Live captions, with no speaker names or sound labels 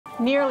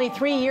Nearly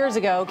 3 years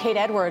ago, Cate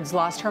Edwards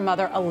lost her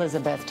mother,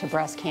 Elizabeth, to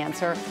breast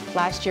cancer.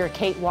 Last year,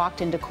 Cate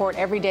walked into court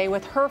every day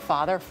with her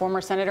father,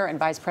 former Senator and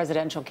vice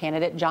presidential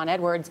candidate John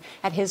Edwards,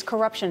 at his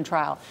corruption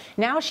trial.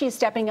 Now she's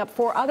stepping up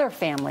for other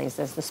families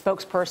as the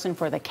spokesperson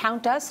for the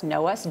Count Us,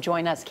 Know Us,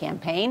 Join Us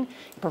campaign.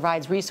 It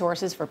provides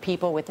resources for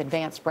people with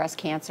advanced breast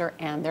cancer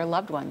and their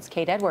loved ones.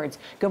 Cate Edwards,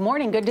 good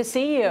morning. Good to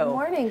see you. Good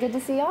morning. Good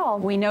to see y'all.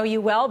 We know you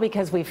well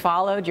because we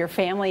followed your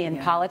family in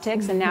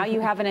politics, and now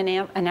you have an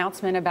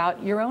announcement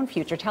about your own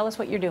future. Tell us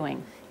what you're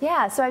doing.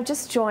 Yeah, so I've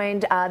just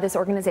joined this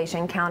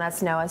organization, Count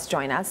Us, Know Us,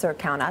 Join Us, or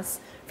Count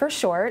Us for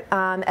short,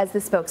 as the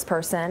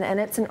spokesperson. And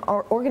it's an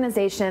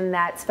organization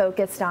that's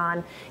focused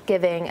on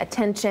giving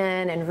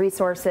attention and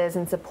resources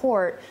and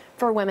support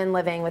for women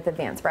living with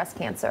advanced breast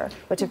cancer,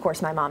 which of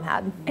course my mom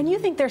had. And you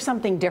think there's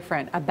something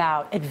different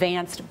about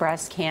advanced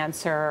breast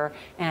cancer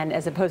and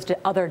as opposed to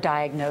other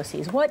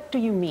diagnoses. What do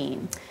you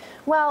mean?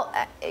 Well,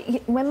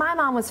 when my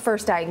mom was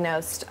first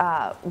diagnosed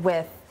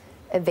with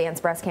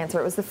advanced breast cancer,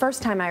 it was the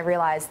first time I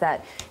realized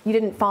that you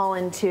didn't fall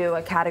into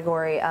a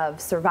category of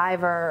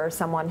survivor or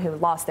someone who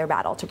lost their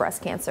battle to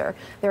breast cancer.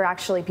 There are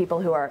actually people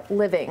who are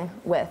living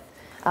with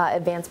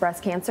advanced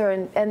breast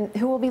cancer and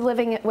who will be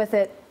living with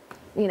it,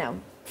 you know,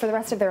 for the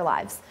rest of their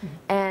lives.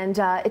 And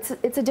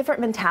it's a different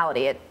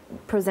mentality. It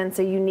presents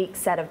a unique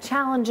set of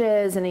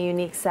challenges and a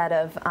unique set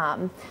of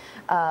kind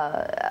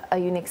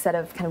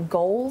of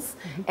goals,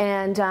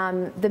 and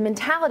the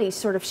mentality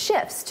sort of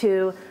shifts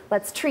to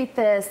let's treat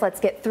this,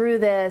 let's get through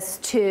this,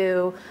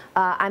 to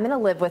I'm going to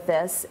live with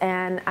this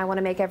and I want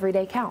to make every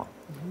day count.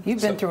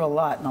 You've been through a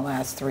lot in the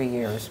last 3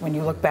 years. When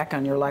you look back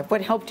on your life,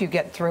 what helped you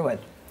get through it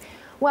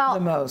the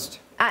most?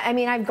 I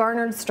mean, I've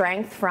garnered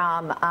strength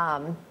from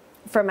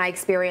my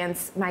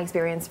experience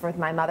with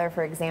my mother,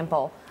 for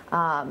example.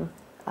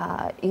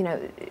 You know,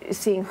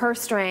 seeing her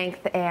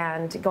strength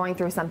and going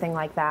through something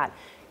like that,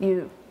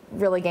 you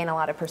really gain a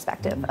lot of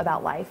perspective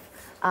about life.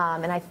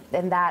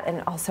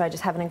 And also I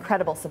just have an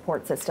incredible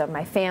support system.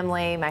 My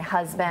family, my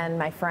husband,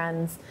 my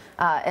friends,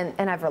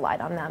 and I've relied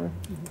on them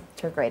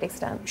to a great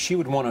extent. She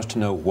would want us to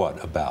know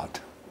what about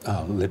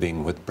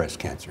living with breast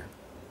cancer?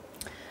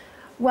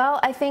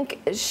 Well, I think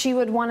she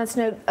would want us to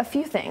know a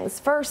few things.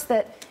 First,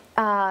 that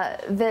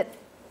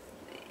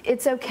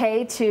it's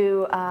okay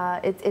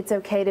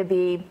to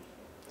be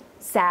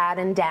sad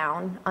and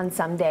down on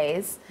some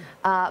days,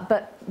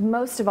 but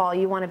most of all,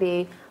 you want to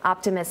be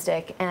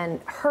optimistic.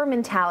 And her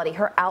mentality,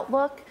 her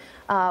outlook,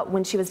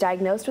 when she was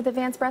diagnosed with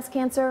advanced breast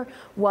cancer,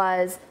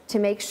 was to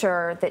make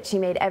sure that she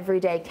made every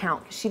day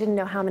count. She didn't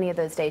know how many of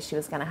those days she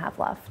was going to have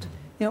left.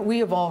 You know, we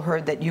have all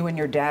heard that you and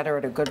your dad are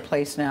at a good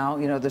place now.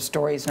 You know, the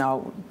story's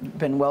now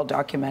been well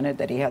documented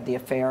that he had the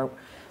affair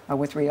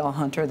with Riel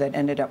Hunter that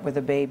ended up with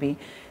a baby.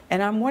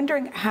 And I'm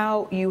wondering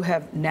how you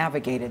have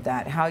navigated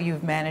that, how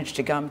you've managed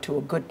to come to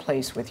a good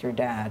place with your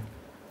dad.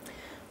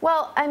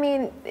 Well, I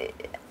mean,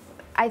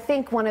 I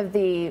think one of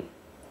the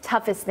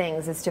toughest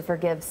things is to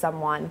forgive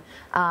someone,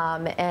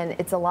 and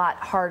it's a lot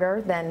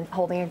harder than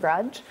holding a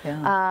grudge.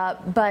 Yeah.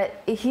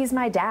 But he's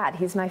my dad,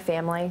 he's my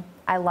family.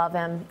 I love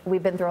him.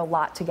 We've been through a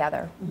lot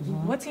together.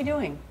 What's he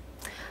doing?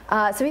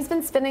 So he's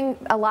been spending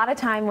a lot of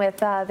time with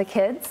the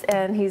kids,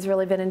 and he's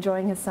really been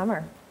enjoying his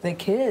summer. The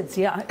kids,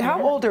 yeah.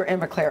 How old are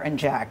Emma Claire and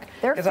Jack?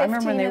 They're 15 I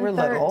remember when they were and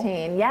 13.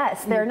 Little.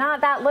 Yes, they're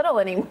not that little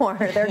anymore.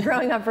 They're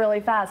growing up really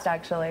fast,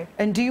 actually.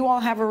 And do you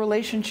all have a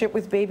relationship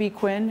with baby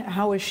Quinn?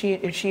 How is she?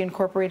 Is she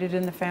incorporated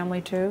in the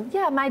family too?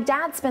 Yeah, my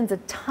dad spends a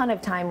ton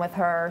of time with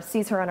her,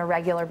 sees her on a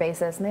regular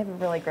basis, and they have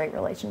a really great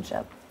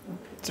relationship.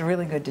 It's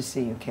really good to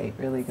see you, Cate.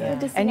 Really good.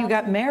 Good to see and you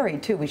got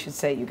married too. We should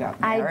say you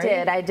got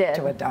married. I did.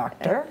 To a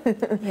doctor.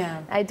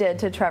 Yeah, I did,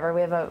 to Trevor.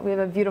 We have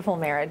a beautiful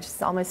marriage.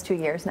 It's almost 2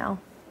 years now.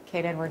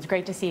 Cate Edwards,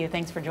 great to see you.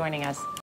 Thanks for joining us.